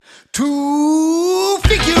To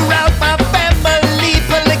figure out my family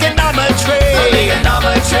polygonometry.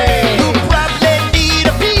 You probably need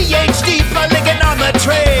a PhD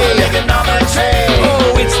polygonometry.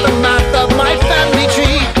 Oh, it's the math of my family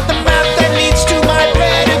tree. The math that leads to my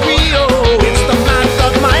pedigree. Oh, it's the math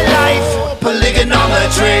of my life.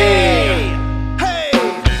 Polygonometry.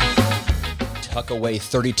 Tuck away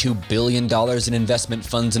 $32 billion in investment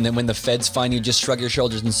funds, and then when the feds find you, just shrug your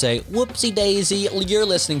shoulders and say, whoopsie daisy, you're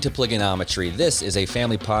listening to Polygonometry. This is a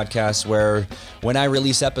family podcast where, when I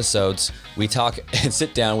release episodes, we talk and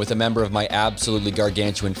sit down with a member of my absolutely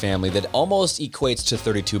gargantuan family that almost equates to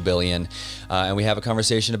 $32 billion. And we have a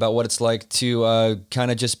conversation about what it's like to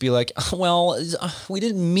kind of just be like, well, we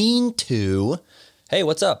didn't mean to. Hey,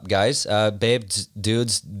 what's up, guys? Babes,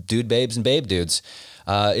 dudes, dude babes, and babe dudes.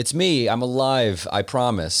 It's me. I'm alive. I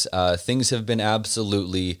promise. Things have been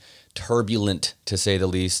absolutely turbulent, to say the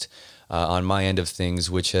least, on my end of things,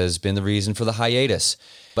 which has been the reason for the hiatus.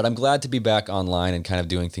 But I'm glad to be back online and kind of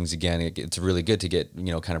doing things again. It's really good to get,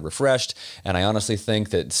 kind of refreshed. And I honestly think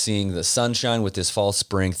that seeing the sunshine with this fall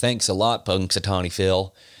spring, thanks a lot, Punxsutawney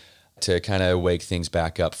Phil, to kind of wake things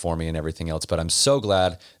back up for me and everything else. But I'm so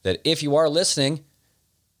glad that if you are listening,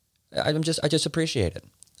 I just appreciate it.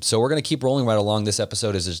 So we're going to keep rolling right along. This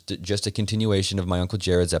episode is just a continuation of my Uncle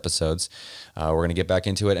Jared's episodes. We're going to get back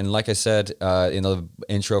into it. And like I said in the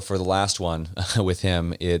intro for the last one with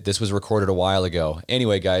him, this was recorded a while ago.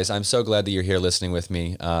 Anyway, guys, I'm so glad that you're here listening with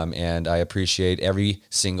me, and I appreciate every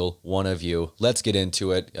single one of you. Let's get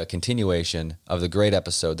into it, a continuation of the great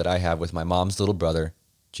episode that I have with my mom's little brother,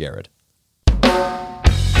 Jared.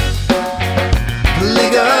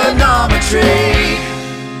 Polygonometry.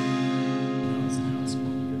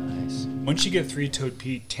 Once you get Three-Toed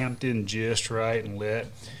Pete tamped in just right and lit,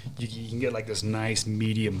 you can get like this nice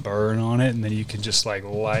medium burn on it, and then you can just like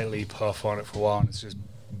lightly puff on it for a while, and it's just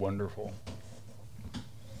wonderful. I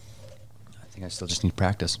think I still just need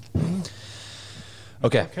practice.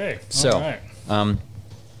 Okay. Okay. So, all right.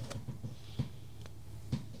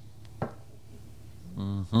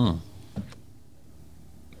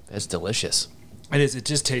 It's delicious. It is. It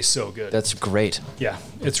just tastes so good. That's great. Yeah.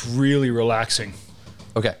 It's really relaxing.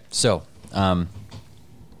 Okay, so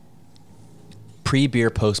pre-beer,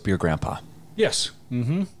 post-beer grandpa. Yes.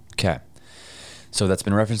 Mm-hmm. Okay. So that's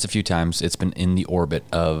been referenced a few times. It's been in the orbit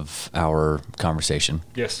of our conversation.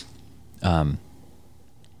 Yes.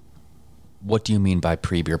 What do you mean by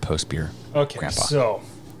pre-beer, post-beer grandpa? So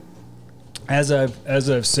as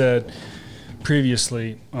I've said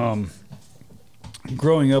previously,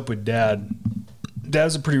 growing up with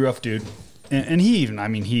Dad's a pretty rough dude. And he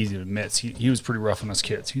admits he was pretty rough on us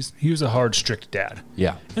kids. He was a hard, strict dad.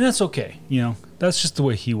 Yeah. And that's okay. That's just the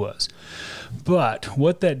way he was. But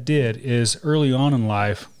what that did is early on in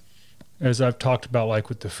life, as I've talked about, like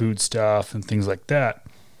with the food stuff and things like that,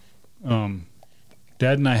 Dad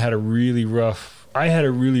and I had a really rough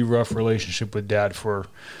relationship with Dad for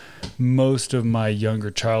most of my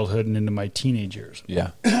younger childhood and into my teenage years. Yeah.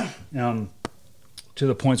 To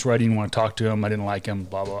the points where I didn't want to talk to him, I didn't like him,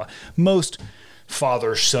 blah, blah, blah. Most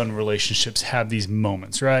father-son relationships have these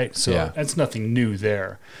moments, right? So That's nothing new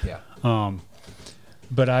there. Yeah.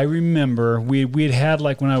 But I remember we had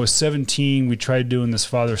like when I was 17, we tried doing this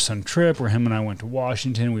father-son trip where him and I went to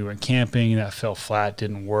Washington. We went camping, and that fell flat,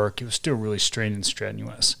 didn't work. It was still really strained and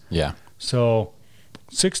strenuous. Yeah. So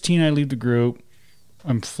 16, I leave the group.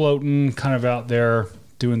 I'm floating kind of out there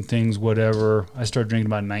doing things, whatever. I started drinking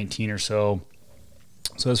about 19 or so.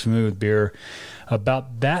 So I was familiar with beer.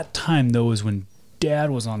 About that time, though, is when Dad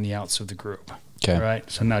was on the outs of the group. Okay. Right?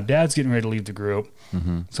 So now Dad's getting ready to leave the group.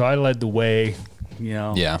 Mm-hmm. So I led the way,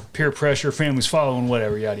 Yeah. peer pressure, family's following,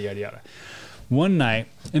 whatever, yada, yada, yada. One night,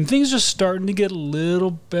 and things just starting to get a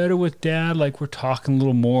little better with Dad. Like we're talking a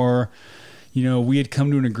little more. We had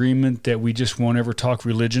come to an agreement that we just won't ever talk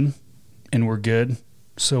religion, and we're good.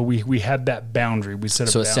 So we had that boundary. We set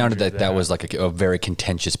a boundary. So it sounded like that was like a very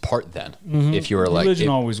contentious part then. Mm-hmm. If you were like... Religion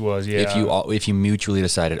always was, yeah. If you mutually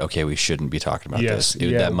decided, okay, we shouldn't be talking about this,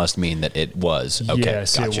 that must mean that it was. Okay,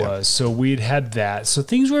 yes, gotcha. It was. So we'd had that. So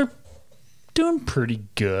things were doing pretty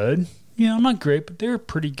good. Not great, but they were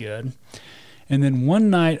pretty good. And then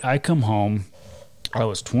one night I come home. I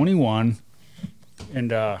was 21,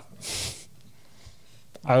 and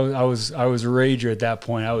I was a rager at that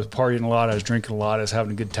point. I was partying a lot. I was drinking a lot. I was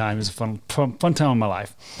having a good time. It was a fun time of my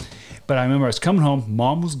life. But I remember I was coming home.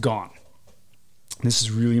 Mom was gone. This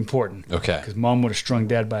is really important. Okay. Because Mom would have strung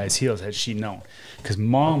Dad by his heels had she known. Because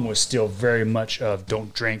Mom was still very much of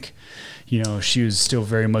don't drink. She was still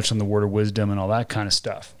very much on the word of wisdom and all that kind of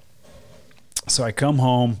stuff. So I come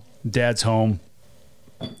home. Dad's home.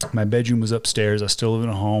 My bedroom was upstairs. I still live in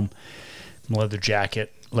a home. Leather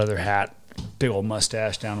jacket, leather hat, big old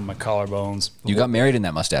mustache down to my collarbones. You got married in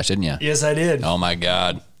that mustache, didn't you? Yes, I did. Oh my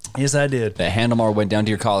God. Yes, I did. The handlebar went down to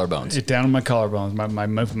your collarbones. It down to my collarbones.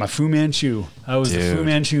 My Fu Manchu. I was the Fu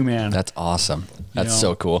Manchu man. That's awesome. That's know.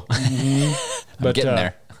 so cool. I'm But, getting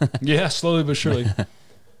there. Yeah, slowly but surely.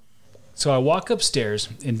 So I walk upstairs,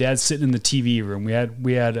 and Dad's sitting in the TV room. We had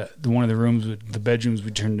one of the rooms, the bedrooms,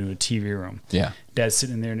 we turned into a TV room. Yeah. Dad's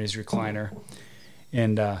sitting there in his recliner,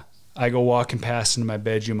 and I go walking past into my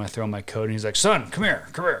bedroom. I throw my coat, and he's like, "Son, come here."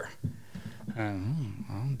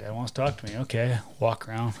 And, Dad wants to talk to me. Okay, walk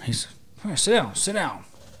around. He's, "Come here, sit down."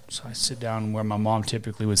 So I sit down where my mom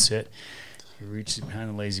typically would sit. He reaches behind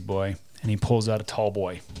the lazy boy, and he pulls out a tall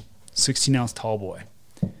boy, 16-ounce tall boy.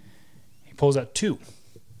 He pulls out two,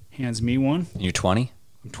 hands me one. You're 20?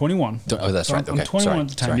 I'm 21. Oh, that's right. I'm Okay. 21 Sorry. at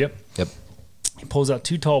the time. Sorry. Yep. He pulls out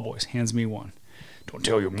two tall boys, hands me one. "Don't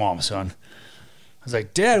tell your mom, son." I was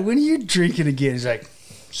like, "Dad, when are you drinking again?" He's like,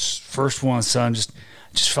 "First one, son.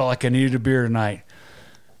 Just felt like I needed a beer tonight."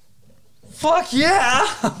 Fuck yeah!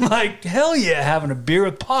 I'm like, hell yeah, having a beer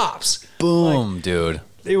with Pops. Boom, dude.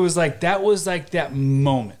 It was like that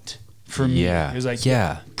moment for me. Yeah. It was like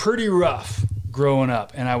Yeah. pretty rough growing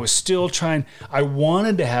up, and I was still trying. I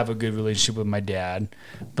wanted to have a good relationship with my dad,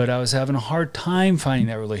 but I was having a hard time finding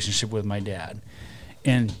that relationship with my dad.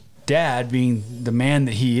 And Dad, being the man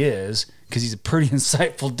that he is, because he's a pretty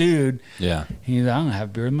insightful dude, Yeah. he's like, "I'm gonna have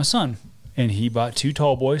a beer with my son," and he bought two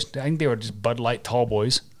tall boys. I think they were just Bud Light tall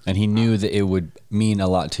boys. And he knew that it would mean a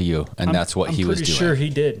lot to you, and that's what he was doing. I'm pretty sure he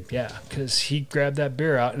did, yeah, because he grabbed that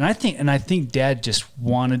beer out, and I think Dad just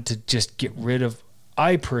wanted to just get rid of.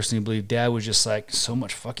 I personally believe Dad was just like, so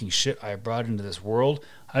much fucking shit I brought into this world.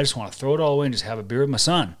 I just want to throw it all away and just have a beer with my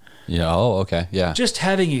son. Yeah. Oh, okay. Yeah. Just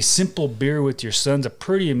having a simple beer with your son's a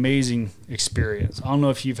pretty amazing experience. I don't know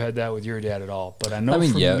if you've had that with your dad at all, but I know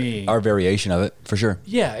for me, our variation of it, for sure.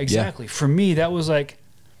 yeah, exactly. For me, that was like,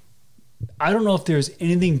 I don't know if there's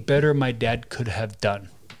anything better my dad could have done,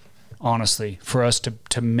 honestly, for us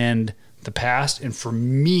to mend the past and for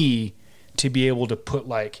me to be able to put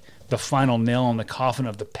like the final nail on the coffin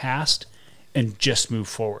of the past and just move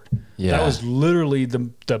forward. Yeah. That was literally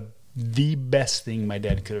the best thing my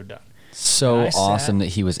dad could have done. So I sat- awesome that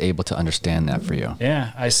he was able to understand that for you.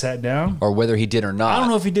 Yeah, I sat down. Or whether he did or not. I don't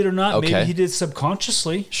know if he did or not. Okay. Maybe he did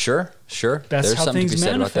subconsciously. Sure. That's There's how something to things be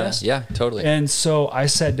said manifest. about that. Yeah, totally. And so I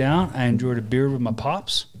sat down. I enjoyed a beer with my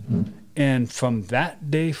pops. And from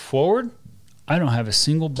that day forward, I don't have a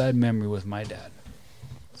single bad memory with my dad.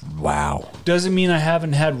 Wow. Doesn't mean I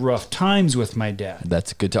haven't had rough times with my dad.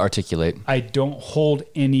 That's good to articulate. I don't hold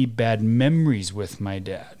any bad memories with my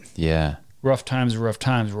dad. Yeah. Rough times are rough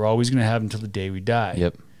times. We're always going to have them until the day we die.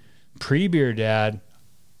 Yep. Pre-beer dad,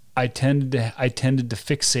 I tended to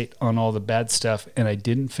fixate on all the bad stuff, and I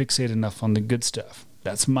didn't fixate enough on the good stuff.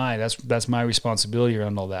 That's my responsibility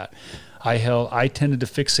around all that. I tended to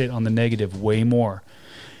fixate on the negative way more.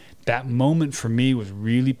 That moment for me was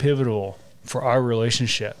really pivotal for our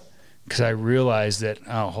relationship because I realized that,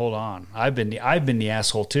 oh, hold on, I've been the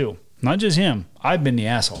asshole too. Not just him. I've been the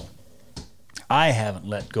asshole. I haven't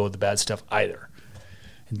let go of the bad stuff either.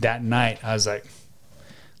 And that night, I was like,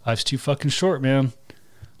 life's too fucking short, man.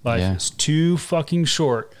 Life is too fucking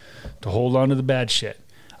short to hold on to the bad shit.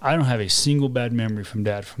 I don't have a single bad memory from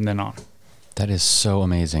Dad from then on That is so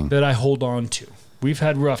amazing. that I hold on to. We've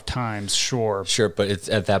had rough times, sure. Sure, but it's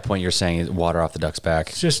at that point you're saying it's water off the duck's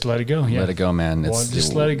back. Just let it go. Yeah. Let it go, man. Well,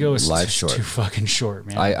 just let it go. It's life's just short. too fucking short,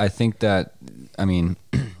 man. I think that, I mean,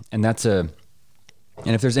 and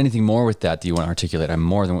if there's anything more with that you want to articulate, I'm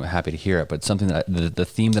more than happy to hear it. But something that the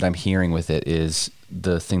theme that I'm hearing with it is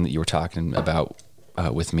the thing that you were talking about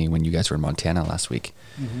with me when you guys were in Montana last week.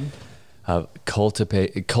 Mm-hmm.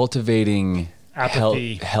 Cultivating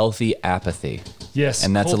Apathy. healthy apathy. Yes.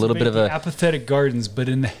 And that's a little bit of cultivate a apathetic gardens, but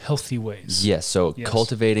in the healthy ways. yes. So Yes.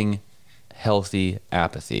 cultivating healthy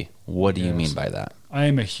apathy. What do you Yes. mean by that? I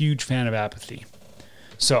am a huge fan of apathy.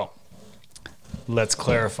 So let's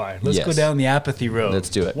clarify. Let's go Yes. down the apathy road. Let's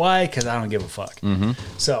do it. Why? Because I don't give a fuck. Mm-hmm.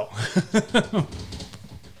 So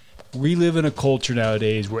we live in a culture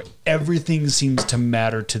nowadays where everything seems to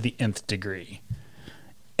matter to the nth degree.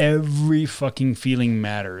 Every fucking feeling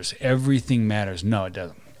matters. Everything matters. No, it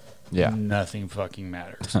doesn't. Yeah. Nothing fucking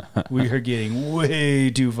matters. We are getting way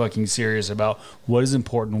too fucking serious about what is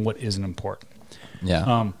important and what isn't important.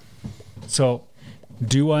 Yeah. So,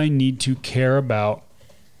 do I need to care about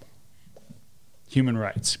human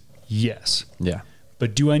rights? Yes. yeah.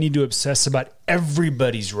 But do I need to obsess about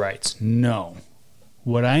everybody's rights? No.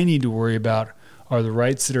 What I need to worry about are the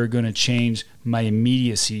rights that are going to change my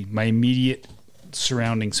immediacy, my immediate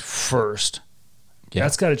surroundings first. Yeah.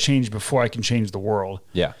 That's got to change before I can change the world.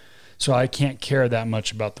 Yeah. So I can't care that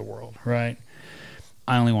much about the world, right?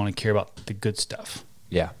 I only want to care about the good stuff.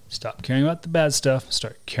 Yeah. Stop caring about the bad stuff.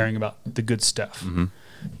 Start caring about the good stuff. Mm-hmm.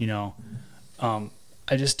 You know,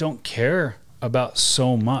 I just don't care about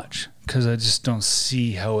so much because I just don't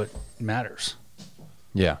see how it matters.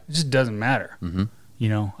 Yeah. It just doesn't matter. Mm-hmm. You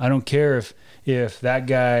know, I don't care if that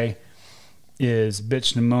guy is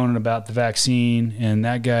bitching and moaning about the vaccine and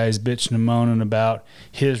that guy is bitching and moaning about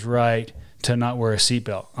his right to not wear a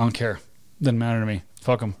seatbelt. I don't care. Doesn't matter to me.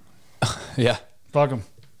 Fuck them. Yeah. Fuck them.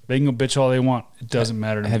 They can go bitch all they want. It doesn't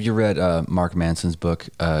matter to me. Have you read Mark Manson's book,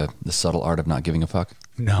 The Subtle Art of Not Giving a Fuck?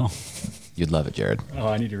 No. You'd love it, Jared. Oh,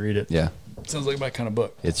 I need to read it. Yeah. Sounds like my kind of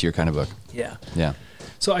book. It's your kind of book. Yeah. Yeah.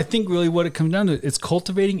 So I think really what it comes down to, it's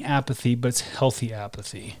cultivating apathy, but it's healthy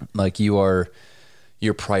apathy. Like you're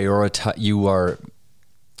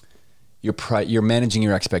managing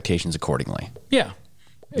your expectations accordingly. Yeah.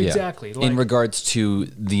 Exactly. Yeah. Like, in regards to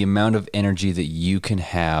the amount of energy that you can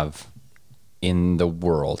have in the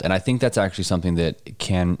world. And I think that's actually something that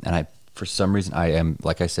for some reason, I am,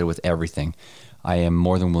 like I said, with everything, I am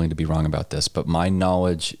more than willing to be wrong about this, but my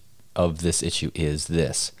knowledge of this issue is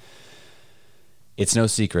this. It's no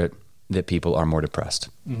secret that people are more depressed.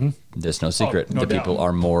 Mm-hmm. There's no secret no that doubt. people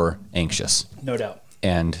are more anxious. No doubt.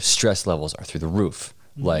 And stress levels are through the roof.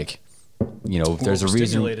 Like, you know, there's a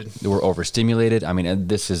reason we're overstimulated. I mean, and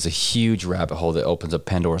this is a huge rabbit hole that opens up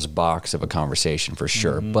Pandora's box of a conversation for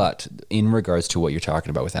sure. Mm-hmm. But in regards to what you're talking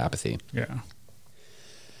about with apathy, yeah,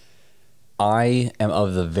 I am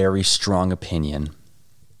of the very strong opinion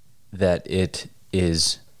that it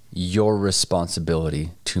is your responsibility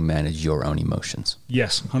to manage your own emotions.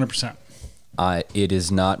 Yes, 100%. It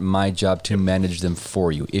is not my job to manage them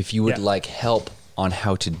for you. If you would like help on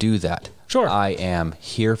how to do that, sure, I am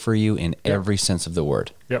here for you in every sense of the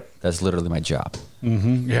word. Yep. That's literally my job.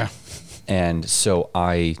 Mm-hmm. Yeah. And so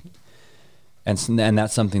and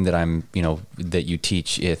that's something that I'm, you know, that you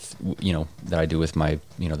teach that I do with my,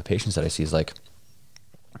 you know, the patients that I see is like,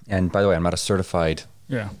 and by the way, I'm not a certified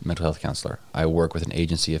mental health counselor. I work with an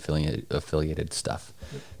agency affiliated stuff.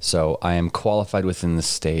 So I am qualified within the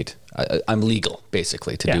state. I'm legal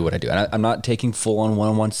basically to do what I do. And I'm not taking full on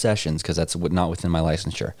one-on-one sessions because that's not within my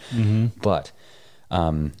licensure. Mm-hmm. But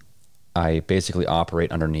I basically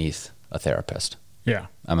operate underneath a therapist. Yeah.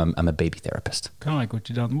 I'm a baby therapist. Kind of like what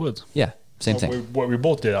you did out in the woods. Yeah. Same thing. What we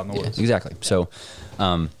both did out in the woods. Exactly. So,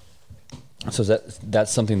 so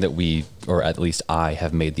that's something that we, or at least I,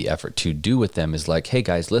 have made the effort to do with them is like, hey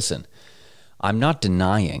guys, listen, I'm not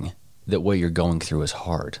denying that what you're going through is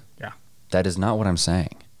hard. Yeah. That is not what I'm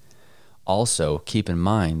saying. Also, keep in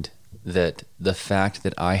mind that the fact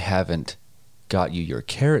that I haven't got you your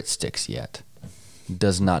carrot sticks yet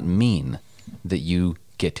does not mean that you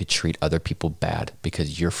get to treat other people bad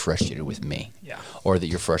because you're frustrated with me. Yeah. Or that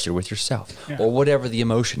you're frustrated with yourself. Yeah. Or whatever the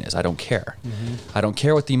emotion is. I don't care. Mm-hmm. I don't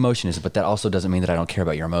care what the emotion is, but that also doesn't mean that I don't care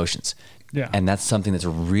about your emotions. Yeah. And that's something that's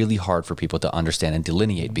really hard for people to understand and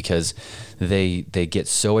delineate because they get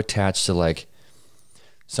so attached to, like,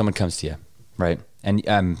 someone comes to you, right? And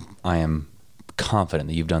I am confident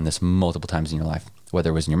that you've done this multiple times in your life,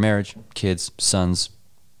 whether it was in your marriage, kids, sons,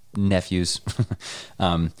 nephews.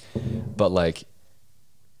 But like,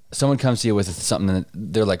 someone comes to you with something that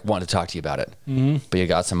they're like wanting to talk to you about it, but you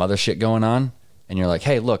got some other shit going on and you're like,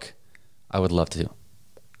 hey, look, I would love to.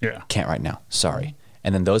 Yeah. Can't right now. Sorry.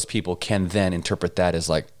 And then those people can then interpret that as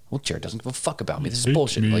like, well, Jared doesn't give a fuck about me. This is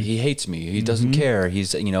bullshit. Like, he hates me. He doesn't care.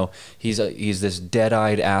 He's, you know, he's this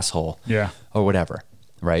dead-eyed asshole. Yeah. Or whatever.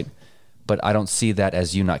 Right. But I don't see that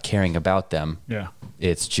as you not caring about them. Yeah.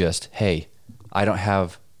 It's just, hey, I don't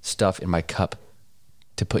have stuff in my cup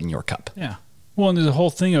to put in your cup. Yeah. Well, and there's a whole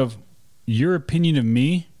thing of your opinion of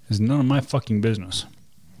me is none of my fucking business.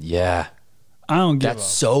 Yeah. I don't give That's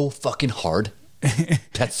so fucking hard.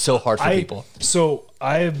 That's so hard for people. So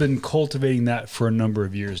I have been cultivating that for a number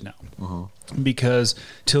of years now. Because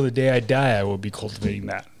till the day I die, I will be cultivating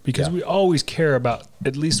that. Because we always care about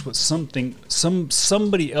at least what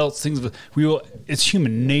somebody else thinks of. It's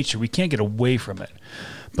human nature. We can't get away from it.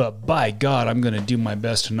 But by God, I'm going to do my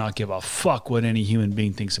best to not give a fuck what any human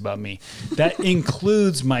being thinks about me. That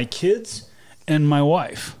includes my kids and my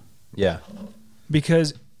wife. Yeah.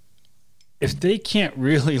 Because if they can't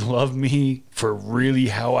really love me for really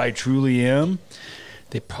how I truly am,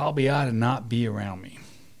 they probably ought to not be around me.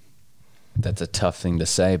 That's a tough thing to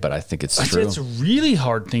say, but I think it's true. It's a really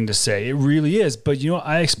hard thing to say. It really is. But, you know,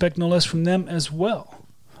 I expect no less from them as well.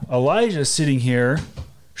 Elijah sitting here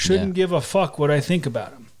shouldn't give a fuck what I think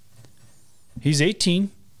about him. He's 18.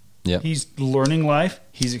 Yep. He's learning life.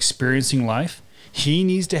 He's experiencing life. He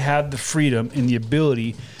needs to have the freedom and the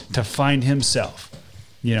ability to find himself,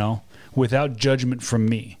 without judgment from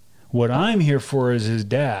me. What I'm here for as his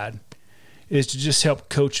dad is to just help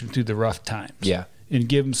coach him through the rough times. Yeah. And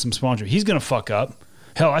give him some sponsorship. He's going to fuck up.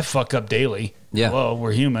 Hell, I fuck up daily. Yeah. Hello,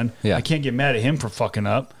 we're human. Yeah. I can't get mad at him for fucking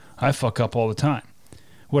up. I fuck up all the time.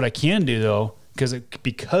 What I can do, though,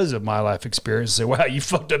 because of my life experience, say, wow, you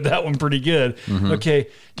fucked up that one pretty good. Mm-hmm. Okay,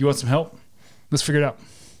 do you want some help? Let's figure it out.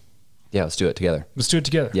 Yeah, let's do it together. Let's do it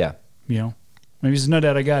together. Yeah. Maybe he says, no,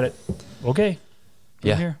 Dad, I got it. Okay.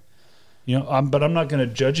 Yeah. Here. But I'm not going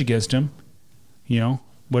to judge against him.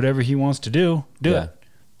 Whatever he wants to do it.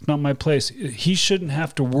 It's not my place. He shouldn't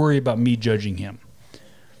have to worry about me judging him.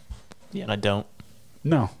 Yeah, and I don't.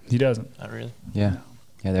 No, he doesn't. Not really. Yeah.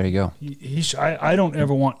 Yeah, there you go. I don't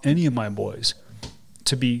ever want any of my boys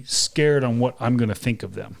to be scared on what I'm going to think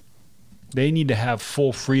of them. They need to have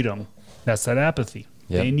full freedom. That's that apathy.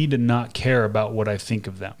 Yep. They need to not care about what I think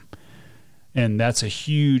of them. And that's a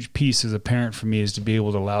huge piece as a parent for me, is to be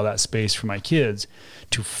able to allow that space for my kids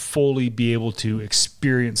to fully be able to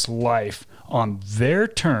experience life on their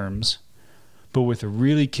terms, but with a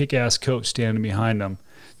really kick-ass coach standing behind them,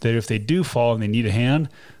 that if they do fall and they need a hand,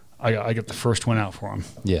 I get the first one out for them.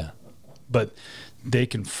 Yeah. But they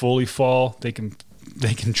can fully fall. They can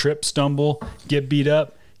trip, stumble, get beat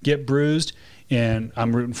up, get bruised, and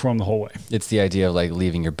I'm rooting for them the whole way. It's the idea of like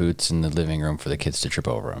leaving your boots in the living room for the kids to trip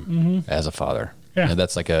over them as a father. Yeah.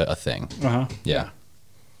 That's like a thing. Uh-huh. Yeah.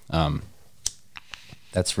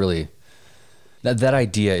 That's really, that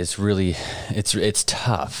idea is really, it's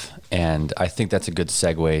tough. And I think that's a good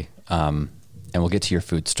segue. And we'll get to your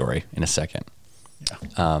food story in a second.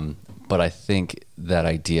 Yeah. But I think that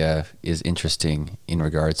idea is interesting in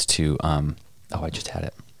regards to, I just had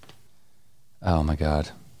it. Oh my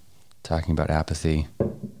God. Talking about apathy.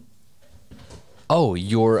 Oh,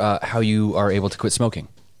 how you are able to quit smoking.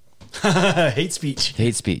 Hate speech.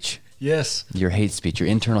 Hate speech. Yes. Your hate speech, your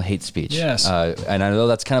internal hate speech. Yes. And I know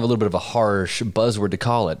that's kind of a little bit of a harsh buzzword to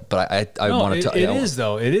call it, but I want to. It is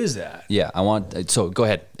though. It is that. Yeah, I want. So go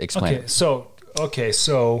ahead, explain. Okay.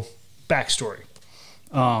 So backstory.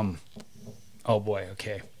 Oh boy.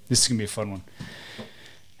 Okay. This is gonna be a fun one.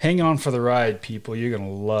 Hang on for the ride, people. You're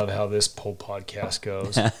gonna love how this whole podcast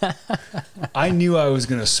goes. I knew I was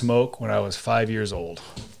gonna smoke when I was 5 years old.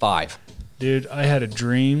 5. Dude, I had a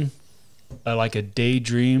dream. Like a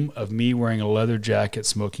daydream of me wearing a leather jacket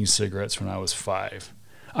smoking cigarettes when I was 5.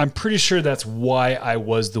 I'm pretty sure that's why I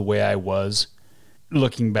was the way I was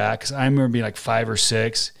looking back, because I remember being like 5 or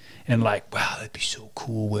 6 and like, wow, that'd be so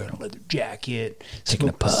cool wearing a leather jacket, taking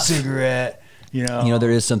a puff, cigarette. There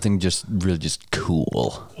is something just really just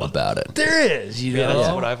cool about it. There is, Yeah,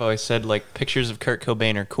 that's what I've always said. Like, pictures of Kurt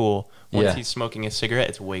Cobain are cool. Once Yeah. he's smoking a cigarette,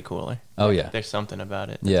 it's way cooler. Oh yeah, There's something about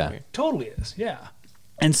it. That's Yeah. weird. Totally is, yeah.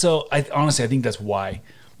 And so, I think that's why.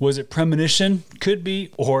 Was it premonition? Could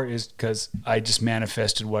be, or is because I just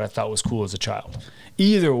manifested what I thought was cool as a child.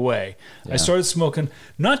 Either way, I started smoking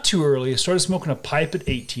not too early. I started smoking a pipe at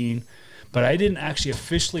 18, but I didn't actually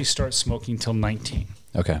officially start smoking till 19.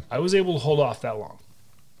 Okay. I was able to hold off that long.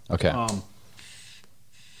 Okay.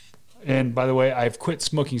 And by the way, I've quit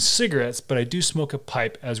smoking cigarettes, but I do smoke a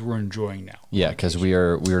pipe as we're enjoying now. Yeah, because we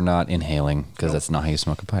are not inhaling, because that's not how you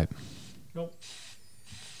smoke a pipe. Nope.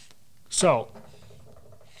 So,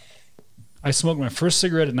 I smoked my first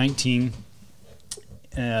cigarette at 19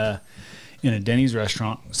 in a Denny's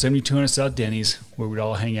restaurant, 7200 South Denny's, where we'd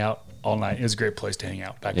all hang out all night. It was a great place to hang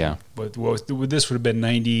out back then. But this would have been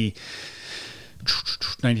 93.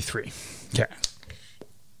 Okay.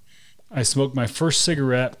 I smoked my first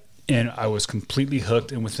cigarette, and I was completely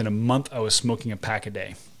hooked, and within a month, I was smoking a pack a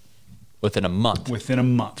day. Within a month. Within a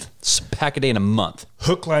month. Pack a day in a month.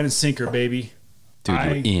 Hook, line, and sinker, baby. Dude,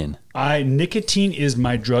 you're in. Nicotine is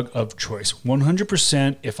my drug of choice.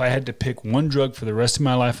 100%. If I had to pick one drug for the rest of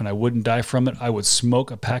my life and I wouldn't die from it, I would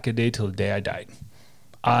smoke a pack a day till the day I died.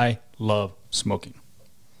 I love smoking.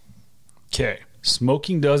 Okay.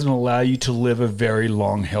 Smoking doesn't allow you to live a very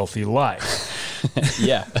long, healthy life.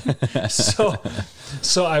 Yeah.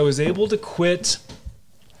 So I was able to quit.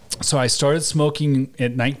 So I started smoking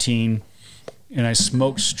at 19, and I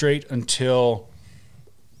smoked straight until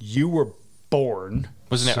you were born.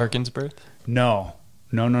 Wasn't it Arkin's birth? No.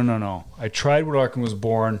 I tried when Arkin was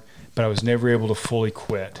born, but I was never able to fully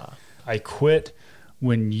quit. I quit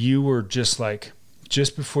when you were just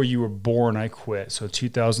before you were born, I quit. So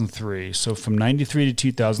 2003. So from 93 to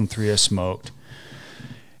 2003, I smoked.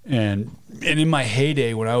 And in my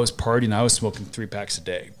heyday, when I was partying, I was smoking 3 packs a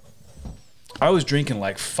day. I was drinking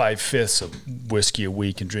like 5/5 of whiskey a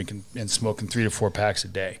week and drinking and smoking 3 to 4 packs a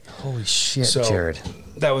day. Holy shit, So Jared.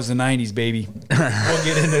 that was the 90s, baby. We'll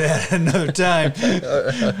get into that another time.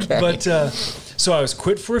 Okay. But so I was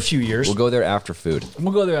quit for a few years. We'll go there after food.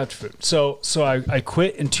 We'll go there after food. So I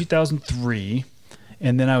quit in 2003,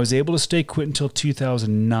 and then I was able to stay quit until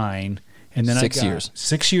 2009. And then 6 years.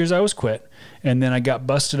 6 years I was quit. And then I got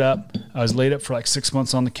busted up. I was laid up for like 6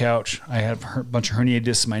 months on the couch. I had a bunch of herniated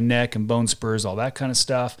discs in my neck and bone spurs, all that kind of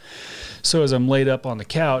stuff. So as I'm laid up on the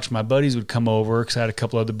couch, my buddies would come over because I had a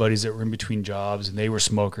couple other buddies that were in between jobs, and they were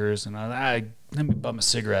smokers. And I let me bum a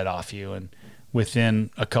cigarette off you. And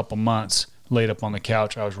within a couple months, laid up on the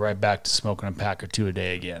couch, I was right back to smoking a pack or 2 a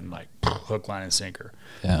day again, like hook, line, and sinker.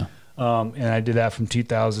 Yeah. And I did that from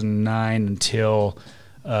 2009 until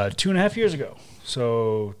 2.5 years ago.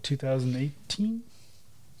 So 2018.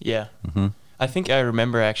 Yeah. Mm-hmm. I think I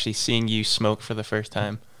remember actually seeing you smoke for the first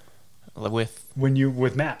time with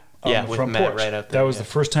With Matt. On Yeah, the with front Matt porch. right out there, That was yeah. the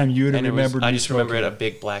first time you had and it was, remembered. I me just remember it smoking. a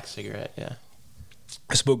big black cigarette. Yeah.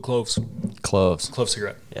 I smoked cloves. Cloves. Clove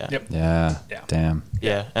cigarette. Yeah. Yep. Yeah. Yeah. Damn.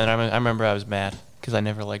 Yeah. And I remember I was mad because I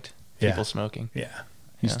never liked people Yeah. smoking. Yeah.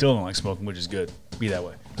 You Yeah. still don't like smoking, which is good. Be that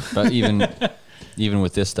way. But even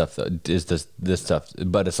with this stuff, though, is this stuff?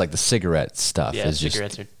 But it's like the cigarette stuff. Yeah, is just,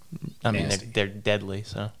 cigarettes are. I mean, nasty. they're deadly.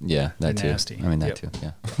 So Yeah, that They're too. nasty. I mean, that Yep. too.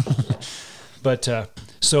 Yeah. But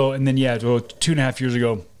so, and then, yeah, well, 2.5 years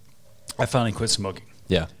ago, I finally quit smoking.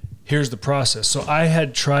 Yeah. Here's the process. So I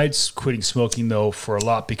had tried quitting smoking though for a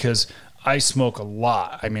lot because I smoke a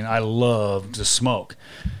lot. I mean, I love to smoke,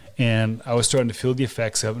 and I was starting to feel the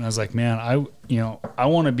effects of it. And I was like, man, I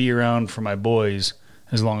want to be around for my boys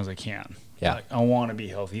as long as I can. Yeah. Like, I want to be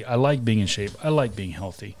healthy. I like being in shape. I like being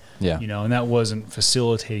healthy. Yeah. And that wasn't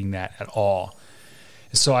facilitating that at all.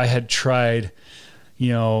 So I had tried,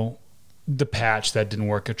 the patch, that didn't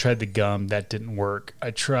work. I tried the gum, that didn't work.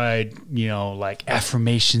 I tried, like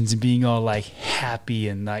affirmations and being all like happy,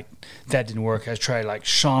 and like that didn't work. I tried like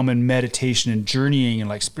shaman meditation and journeying and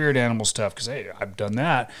like spirit animal stuff because, hey, I've done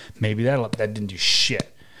that. Maybe that didn't do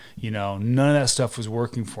shit. None of that stuff was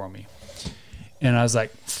working for me. And I was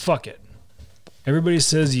like, fuck it. Everybody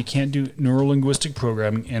says you can't do neuro-linguistic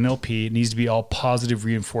programming, NLP. It needs to be all positive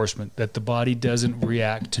reinforcement, that the body doesn't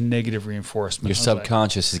react to negative reinforcement. Your I was like,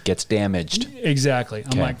 subconscious gets damaged. exactly.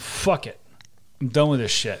 I'm Okay. like, fuck it. I'm done with this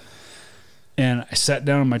shit. And I sat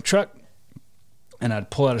down in my truck, and I'd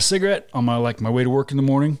pull out a cigarette on my way to work in the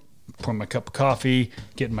morning, pour my cup of coffee,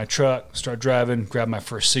 get in my truck, start driving, grab my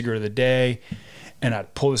first cigarette of the day, and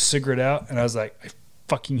I'd pull the cigarette out, and I was like, I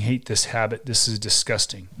fucking hate this habit. This is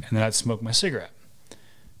disgusting. And then I'd smoke my cigarette.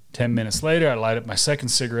 10 minutes later, I'd light up my second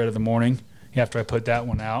cigarette of the morning after I put that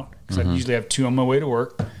one out, because I usually have 2 on my way to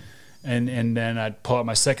work. And then I'd pull out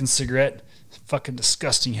my second cigarette. Fucking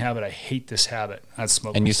disgusting habit. I hate this habit. I'd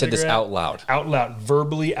smoke And my you said this cigarette out loud. out loud,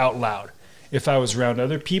 verbally out loud. If I was around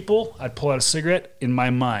other people, I'd pull out a cigarette in my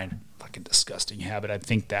mind. Fucking disgusting habit. I'd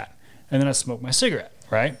think that. And then I'd smoke my cigarette,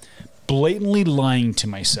 right? Blatantly lying to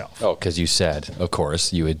myself. Oh, because you said, of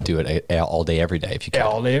course, you would do it all day, every day if you could.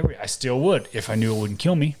 All day, I still would if I knew it wouldn't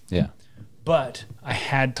kill me. Yeah. But I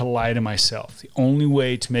had to lie to myself. The only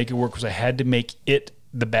way to make it work was I had to make it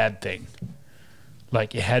the bad thing.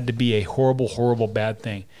 Like it had to be a horrible, horrible bad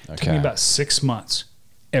thing. It took me Okay. about 6 months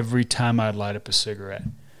every time I'd light up a cigarette.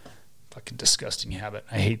 Fucking disgusting habit.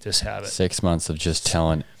 I hate this habit. 6 months of just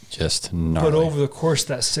telling, just gnarly. But over the course of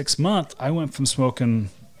that 6 months, I went from smoking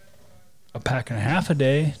a pack and a half a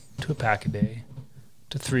day to a pack a day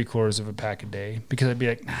to 3/4 of a pack a day, because I'd be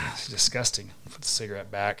like, it's disgusting. Put the cigarette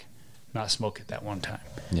back, not smoke it that one time.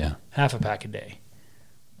 Yeah. Half a pack a day.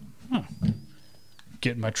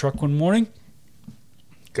 Get in my truck one morning,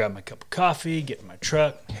 grab my cup of coffee, get in my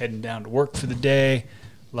truck, heading down to work for the day,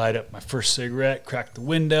 light up my first cigarette, crack the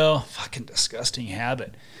window. Fucking disgusting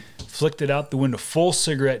habit. Flicked it out the window, full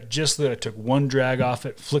cigarette, just so that I took one drag off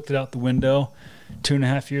it, flicked it out the window.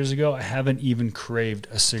 2.5 years ago, I haven't even craved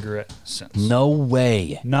a cigarette since. No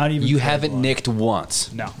way. Not even You craved haven't one. nicked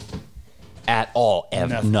once No, at all.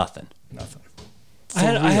 Ever. Nothing. Nothing.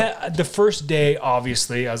 nothing. I had the first day,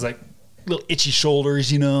 obviously, I was like, little itchy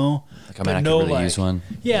shoulders, Like, I mean, I could really use one.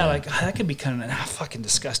 Yeah, like that could be kind of a fucking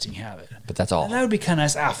disgusting habit. But that's all. And that would be kind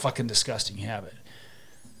of nice. Fucking disgusting habit.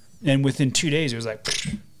 And within 2 days, it was like,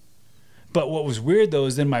 pfft. But what was weird though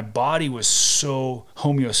is then my body was so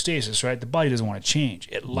homeostasis, right? The body doesn't want to change.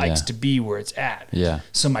 It likes Yeah. to be where it's at. Yeah.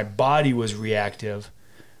 So my body was reactive,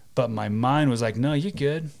 but my mind was like, no, you're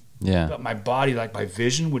good. Yeah. But my body, like my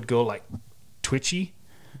vision would go like twitchy.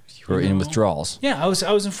 You were in withdrawals. Yeah, I was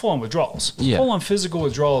in full on withdrawals. Yeah. Full on physical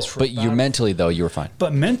withdrawals for. But you're mentally though, you were fine.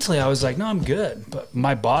 But mentally, I was like, no, I'm good. But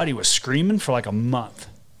my body was screaming for like a month.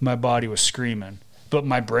 My body was screaming, but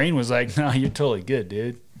my brain was like, no, you're totally good,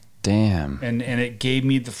 dude. Damn. And it gave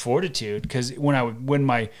me the fortitude, because when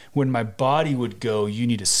my body would go, you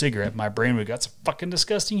need a cigarette, my brain would go, that's a fucking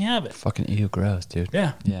disgusting habit. Fucking ew, gross, dude.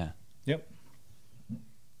 Yeah. Yeah. Yep.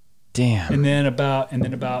 Damn. And then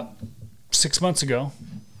about 6 months ago,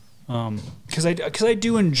 because I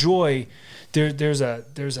do enjoy there's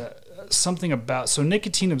a something about, so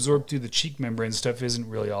nicotine absorbed through the cheek membrane stuff isn't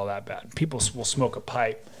really all that bad. People will smoke a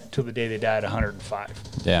pipe till the day they die at 105.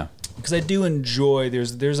 Yeah. Because I do enjoy,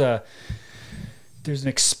 there's an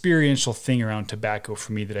experiential thing around tobacco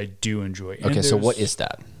for me that I do enjoy. And Okay, so what is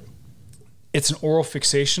that? It's an oral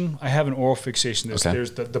fixation. I have an oral fixation.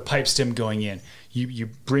 There's the pipe stem going in. You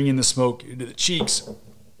bring in the smoke into the cheeks.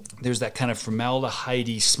 There's that kind of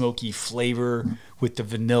formaldehyde-y, smoky flavor with the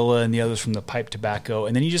vanilla and the others from the pipe tobacco.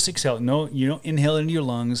 And then you just exhale. No, you don't inhale it into your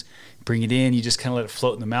lungs. Bring it in. You just kind of let it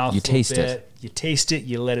float in the mouth. You taste it. You taste it.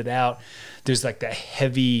 You let it out. There's like that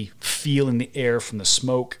heavy feel in the air from the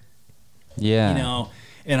smoke. Yeah. You know,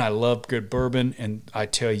 and I love good bourbon. And I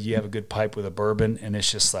tell you have a good pipe with a bourbon, and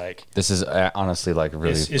it's just like, This is honestly like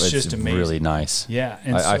really, It's just amazing. really nice. yeah.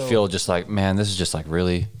 And I so- feel just like, man, this is just like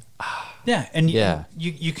really. Yeah, and Yeah.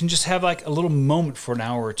 you can just have like a little moment for an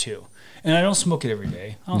hour or two. And I don't smoke it every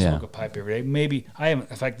day. I don't Yeah. smoke a pipe every day. Maybe I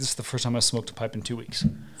haven't. In fact, this is the first time I smoked a pipe in 2 weeks.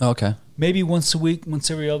 Okay. Maybe once a week,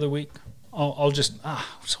 once every other week. I'll just I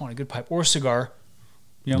just want a good pipe or a cigar.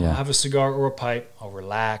 You know, Yeah. I'll have a cigar or a pipe. I'll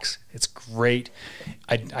relax. It's great.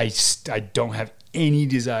 I don't have any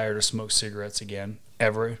desire to smoke cigarettes again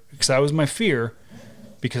ever, because that was my fear.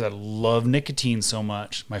 Because I love nicotine so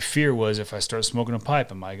much, my fear was, if I start smoking a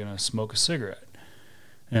pipe, am I going to smoke a cigarette?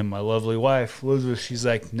 And my lovely wife, Elizabeth, she's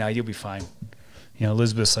like, "No, you'll be fine." You know,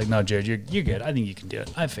 Elizabeth's like, "No, Jared, you're good. I think you can do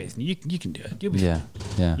it. I have faith in you. You can do it. You'll be Yeah.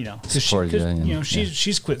 fine." Yeah. You know, because Supported you, yeah.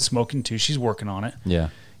 she's quit smoking too. She's working on it, Yeah.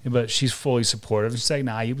 but she's fully supportive. She's like,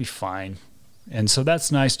 "Nah, you'll be fine." And so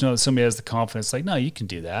that's nice to know that somebody has the confidence. Like, "No, you can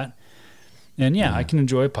do that." And yeah, I can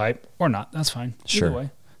enjoy a pipe or not. That's fine. Sure. Either way.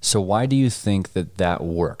 So why do you think that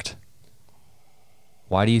worked?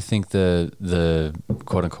 Why do you think the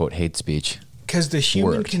quote unquote hate speech? Because the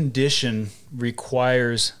human worked? condition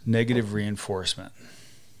requires negative reinforcement.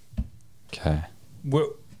 Okay.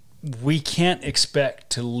 We can't expect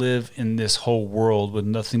to live in this whole world with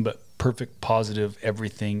nothing but perfect, positive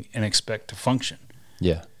everything and expect to function.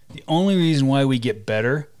 Yeah. The only reason why we get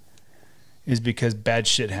better is because bad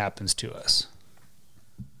shit happens to us.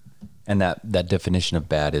 And that definition of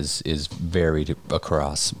bad is varied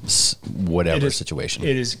across whatever It is- situation.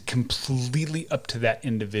 It is completely up to that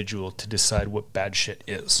individual to decide what bad shit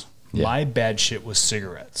is. Yeah. My bad shit was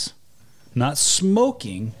cigarettes. Not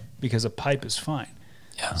smoking, because a pipe is fine.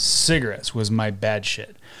 Yeah. Cigarettes was my bad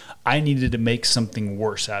shit. I needed to make something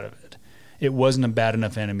worse out of it. It wasn't a bad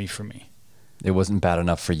enough enemy for me. It wasn't bad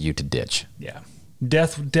enough for you to ditch, Yeah.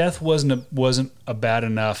 Death wasn't a bad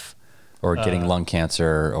enough. or getting lung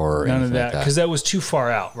cancer, or None anything of that, like that. because that was too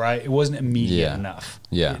far out, right? It wasn't immediate Yeah. enough.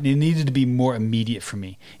 Yeah. It needed to be more immediate for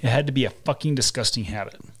me. It had to be a fucking disgusting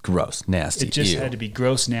habit. Gross, nasty. It just ew. had to be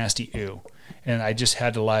gross, nasty, ew. And I just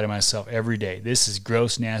had to lie to myself every day. This is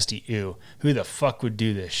gross, nasty, ew. Who the fuck would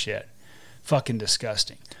do this shit? Fucking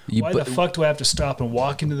disgusting. Why the fuck do I have to stop and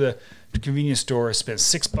walk into the convenience store, spend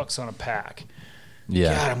 $6 on a pack?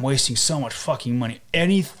 Yeah. God, I'm wasting so much fucking money.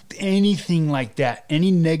 Anything like that, any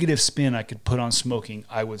negative spin I could put on smoking,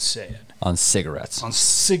 I would say it. On cigarettes. On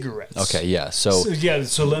cigarettes. Okay, yeah. So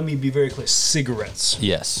So let me be very clear. Cigarettes.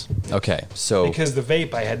 yes. Okay. So Because the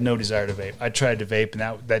vape, I had no desire to vape. I tried to vape,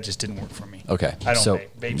 and that just didn't work for me. okay. I don't so, vape.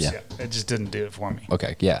 Vapes, yeah. It just didn't do it for me.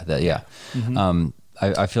 Okay. Yeah. Yeah. Mm-hmm.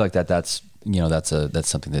 I feel like that's that's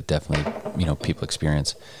something that definitely people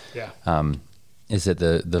experience. Yeah. Is that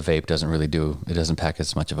the vape doesn't really it doesn't pack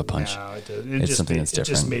as much of a punch. No, it did. It's something that's It just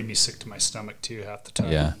different. made me sick to my stomach too half the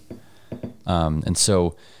time. Yeah. And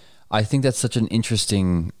so I think that's such an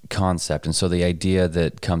interesting concept. And so the idea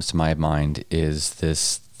that comes to my mind is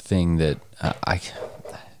this thing that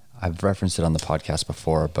I've referenced it on the podcast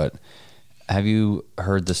before, but have you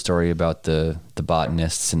heard the story about the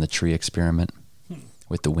botanists and the tree experiment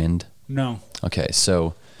with the wind? No. Okay,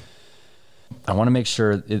 so I want to make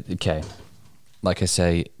sure, okay, like I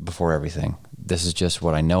say before everything, this is just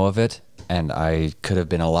what I know of it, and I could have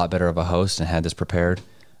been a lot better of a host and had this prepared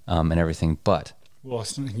and everything, but Well,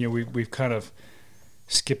 we've kind of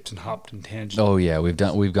skipped and hopped and tangent. oh yeah, we've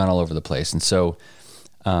gone all over the place. And so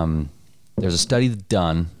there's a study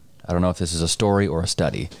done, I don't know if this is a story or a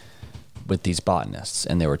study, with these botanists,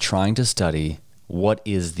 and they were trying to study what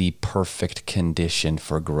is the perfect condition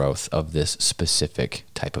for growth of this specific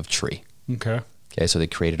type of tree. Okay. Okay, so they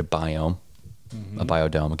created a biome, a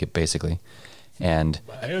biodome, basically, and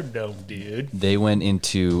Biodome, dude. they went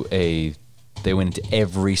into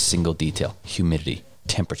every single detail: humidity,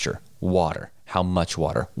 temperature, water, how much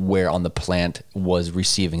water, where on the plant was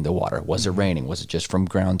receiving the water, was it raining, was it just from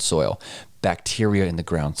ground soil, bacteria in the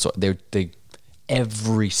ground soil. They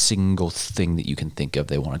every single thing that you can think of,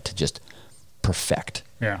 they wanted to just perfect.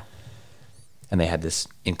 Yeah. And they had this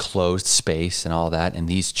enclosed space and all that, and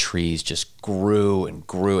these trees just grew and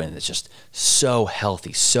grew, and it's just so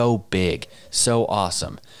healthy, so big, so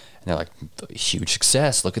awesome. And they're like, huge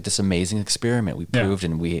success. Look at this amazing experiment. We proved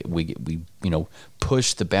and we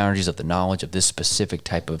pushed the boundaries of the knowledge of this specific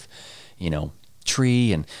type of,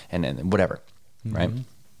 tree and whatever, right?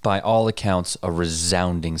 By all accounts, a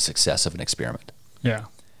resounding success of an experiment. Yeah.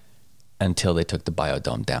 Until they took the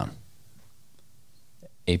biodome down.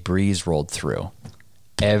 A breeze rolled through.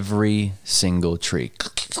 Every single tree.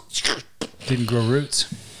 Didn't grow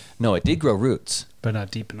roots, No, it did grow roots. but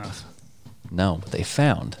not deep enough. No, what they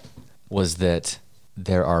found was that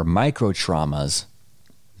there are micro traumas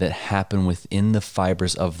that happen within the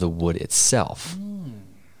fibers of the wood itself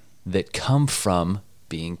that come from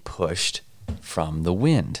being pushed from the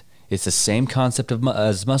wind. It's the same concept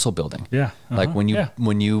as muscle building. Yeah. Like when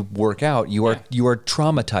you work out, you are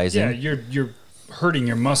traumatizing. Yeah, you're hurting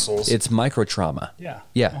your muscles. It's micro trauma. Yeah.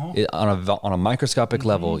 Yeah. On a microscopic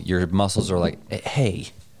level, your muscles are like, hey.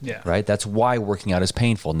 Yeah. Right? That's why working out is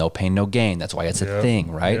painful. No pain, no gain. That's why it's a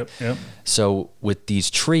thing, right? Yep. So with these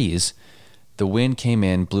trees, the wind came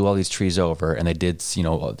in, blew all these trees over, and they did,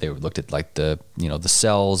 they looked at like the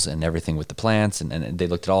cells and everything with the plants, and they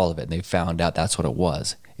looked at all of it, and they found out that's what it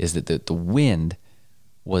was, is that the wind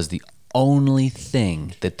was the only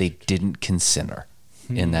thing that they didn't consider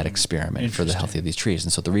in that experiment for the health of these trees.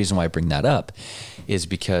 And so the reason why I bring that up is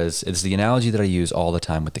because it's the analogy that I use all the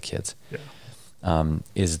time with the kids. Yeah.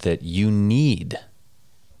 Is that you need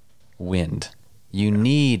wind. You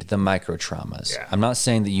need the micro traumas. Yeah. I'm not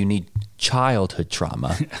saying that you need childhood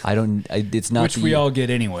trauma. It's not Which we all get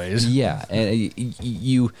anyways. Yeah, and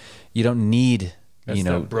you don't need. That's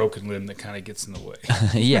that broken limb that kind of gets in the way.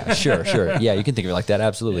 Yeah, sure. Yeah, you can think of it like that.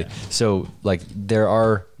 Absolutely. Yeah. So, like, there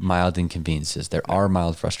are mild inconveniences. There are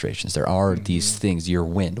mild frustrations. There are these things. Your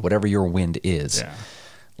wind, whatever your wind is,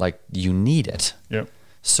 like you need it. Yep.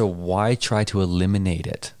 So why try to eliminate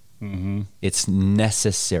it? It's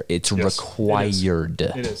necessary. It's required.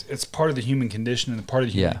 It is. It's part of the human condition and part of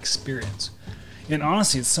the human experience. And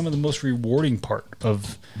honestly, it's some of the most rewarding part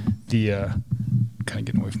of the kind of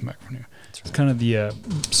getting away from the microphone here. It's kind of the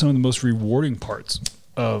some of the most rewarding parts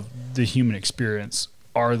of the human experience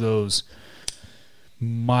are those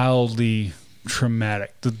mildly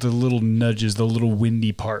traumatic, the little nudges, the little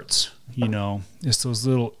windy parts. It's those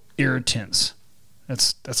little irritants.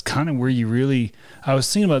 That's kind of where you really. I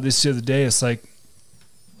was thinking about this the other day. It's like,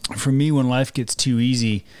 for me, when life gets too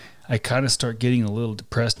easy, I kind of start getting a little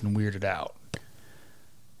depressed and weirded out.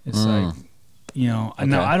 It's like, now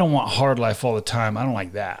I don't want hard life all the time. I don't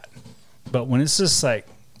like that. But when it's just like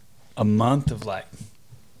a month of like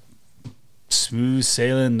smooth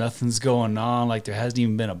sailing, nothing's going on, like there hasn't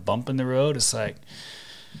even been a bump in the road, it's like,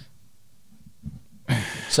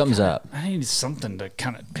 something's up. I need something to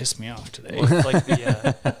kind of piss me off today.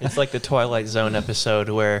 It's like the Twilight Zone episode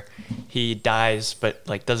where he dies but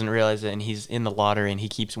like doesn't realize it, and he's in the lottery and he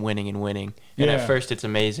keeps winning and winning. And at first it's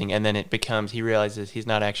amazing, and then he realizes he's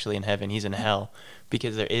not actually in heaven, he's in hell,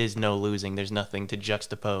 because there is no losing. There's nothing to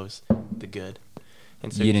juxtapose the good.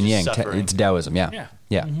 And so yin and yang. suffering. It's Taoism. Yeah.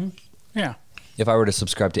 Yeah. If I were to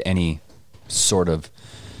subscribe to any sort of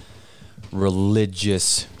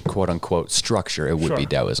religious quote unquote structure, it would be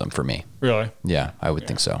Taoism for me. Really? Yeah, I would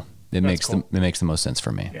think so. It makes the most sense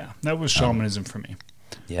for me. Yeah, that was shamanism for me.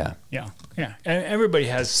 Yeah. And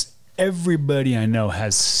everybody I know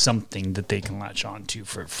has something that they can latch on to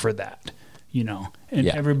for that, and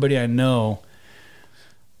everybody I know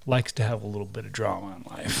likes to have a little bit of drama in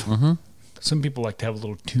life. Some people like to have a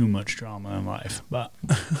little too much drama in life, but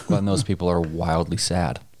and those people are wildly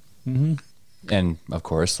sad. And of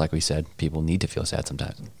course, like we said, people need to feel sad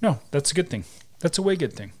sometimes. No, that's a good thing. That's a way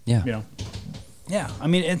good thing. Yeah. Yeah. I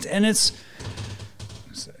mean, it's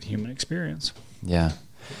that human experience. Yeah.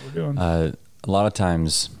 That's what we're doing. A lot of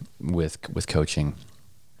times with coaching,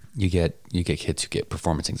 you get kids who get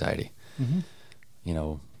performance anxiety.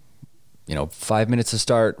 5 minutes to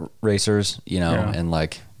start, racers, and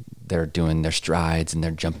like they're doing their strides and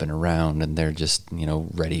they're jumping around and they're just,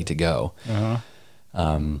 ready to go.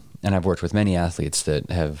 And I've worked with many athletes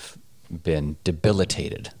that have been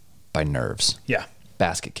debilitated by nerves. Yeah.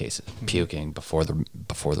 Basket cases, puking before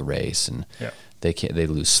the race, and Yeah. they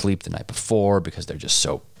lose sleep the night before because they're just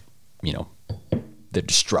so, they're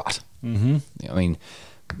distraught. Mm-hmm. I mean,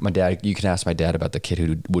 my dad. You can ask my dad about the kid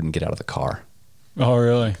who wouldn't get out of the car. Oh,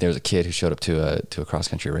 really? There was a kid who showed up to a cross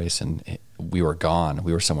country race, and we were gone.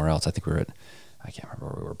 We were somewhere else. I think we were I can't remember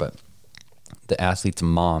where we were, but the athlete's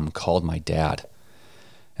mom called my dad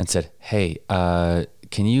and said, "Hey,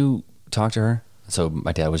 can you talk to her?" So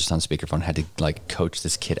my dad was just on speakerphone, had to like coach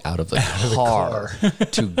this kid out of the car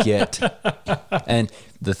to get. And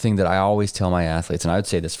the thing that I always tell my athletes, and I would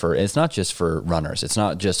say this it's not just for runners, it's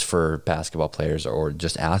not just for basketball players or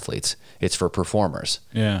just athletes, it's for performers.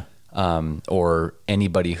 Yeah. Or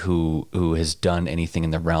anybody who has done anything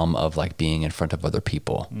in the realm of like being in front of other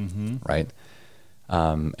people, right?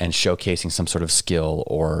 And showcasing some sort of skill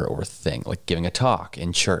or thing, like giving a talk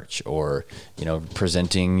in church, or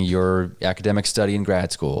presenting your academic study in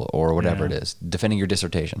grad school, or whatever it is, defending your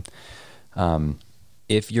dissertation.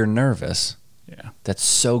 If you're nervous, that's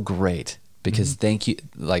so great, because thank you.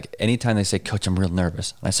 Like anytime they say, "Coach, I'm real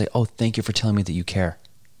nervous," and I say, "Oh, thank you for telling me that you care."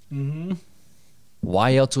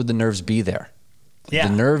 Why else would the nerves be there? Yeah.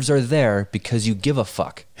 The nerves are there because you give a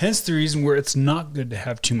fuck. Hence the reason where it's not good to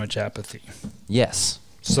have too much apathy. Yes.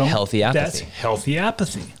 Healthy apathy. That's healthy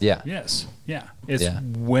apathy. Yeah. Yes. Yeah. It's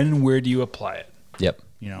where do you apply it? Yep.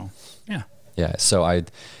 Yeah. Yeah. So I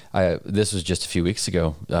this was just a few weeks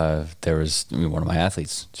ago. There was one of my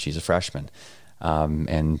athletes. She's a freshman,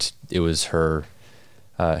 and it was her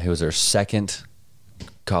second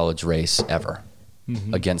college race ever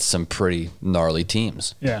against some pretty gnarly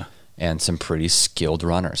teams. Yeah. And some pretty skilled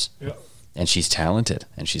runners. Yeah. And she's talented,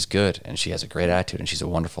 and she's good, and she has a great attitude, and she's a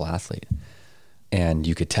wonderful athlete. And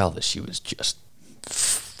you could tell that she was just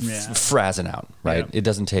frazzing out, right? Yeah. It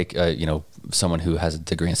doesn't take, someone who has a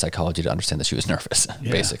degree in psychology to understand that she was nervous,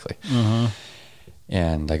 basically.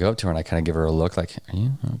 And I go up to her and I kind of give her a look like, "Are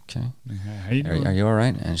you okay? How you doing? Are you all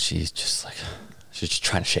right?" And she's just like, she's just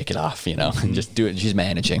trying to shake it off, and just do it. She's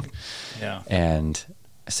managing. Yeah. And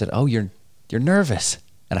I said, "Oh, you're nervous."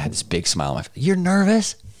 And I had this big smile on my face. "You're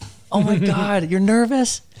nervous? Oh my God, you're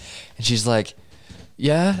nervous?" And she's like,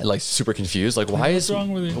 "Yeah," like super confused. Like, What's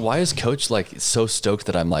wrong with you? why is Coach like so stoked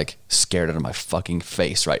that I'm like scared out of my fucking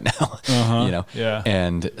face right now? Yeah.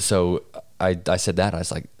 And so I said that. I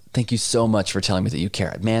was like, "Thank you so much for telling me that you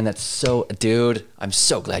care. Man, that's so, dude, I'm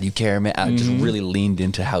so glad you care, man." I just really leaned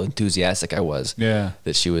into how enthusiastic I was. Yeah.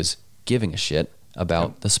 That she was giving a shit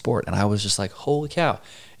about the sport. And I was just like, holy cow,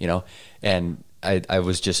 and I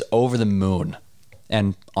was just over the moon,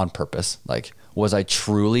 and on purpose. Like, was I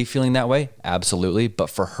truly feeling that way? Absolutely. But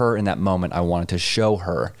for her in that moment, I wanted to show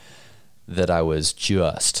her that I was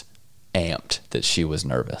just amped, that she was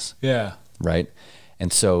nervous. Yeah. Right.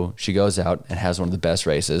 And so she goes out and has one of the best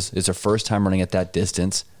races. It's her first time running at that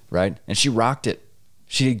distance. Right. And she rocked it.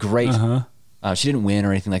 She did great. She didn't win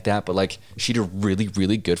or anything like that, but like she did really,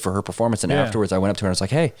 really good for her performance. And afterwards I went up to her and I was like,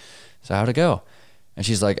 "Hey, so how'd it go?" And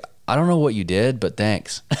she's like, "I don't know what you did, but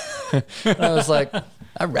thanks." And I was like,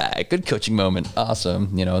 "All right, good coaching moment.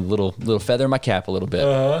 Awesome." A little feather in my cap a little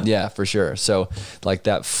bit. Yeah, for sure. So like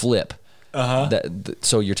that flip,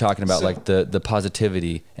 so you're talking about like the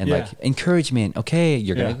positivity and like encouragement. Okay,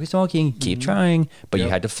 you're going to be talking, keep trying, but you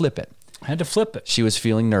had to flip it. I had to flip it. She was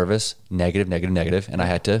feeling nervous, negative, and I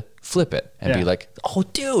had to flip it and be like, "Oh,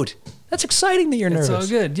 dude, that's exciting that you're nervous." It's all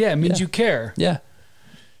good. Yeah, it means you care. Yeah.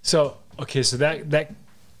 So, okay, so that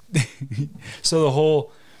so the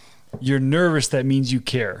whole you're nervous, that means you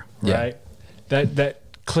care, right? That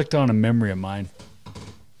clicked on a memory of mine.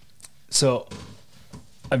 So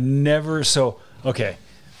okay,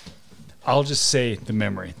 I'll just say the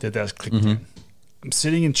memory that's clicked in. I'm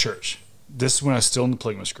sitting in church. This is when I was still in the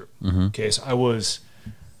Polygamous group. Okay, so I was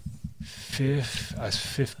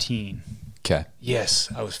 15. Okay. Yes,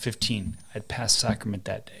 I was 15. I'd passed sacrament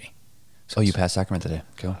that day. So you passed sacrament today.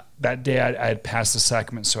 Cool. That day I had passed the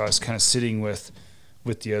sacrament, so I was kind of sitting with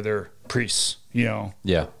the other priests, Yeah.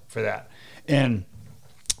 for that. And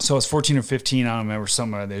so I was 14 or 15. I don't remember,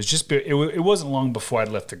 something like that. It was just, it wasn't long before I'd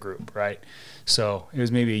left the group, right? So it was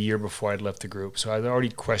maybe a year before I'd left the group. So I was already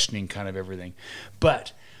questioning kind of everything.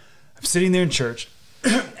 But I'm sitting there in church,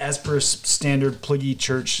 as per standard Pliggy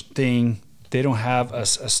church thing. They don't have a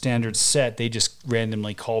standard set. They just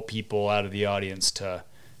randomly call people out of the audience to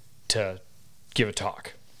give a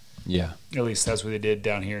talk. Yeah. At least that's what they did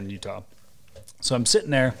down here in Utah. So I'm sitting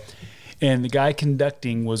there, and the guy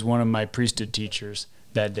conducting was one of my priesthood teachers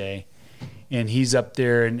that day. And he's up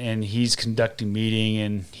there, and he's conducting meeting,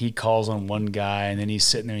 and he calls on one guy, and then he's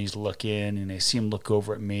sitting there and he's looking, and I see him look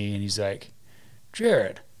over at me, and he's like,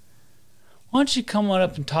 "Jared, why don't you come on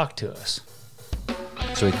up and talk to us?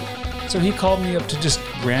 So So he called me up to just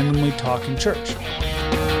randomly talk in church.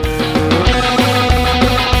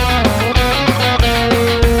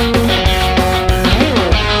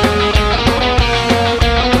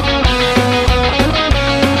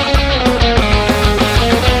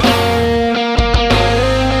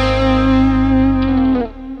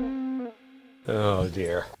 oh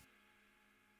dear.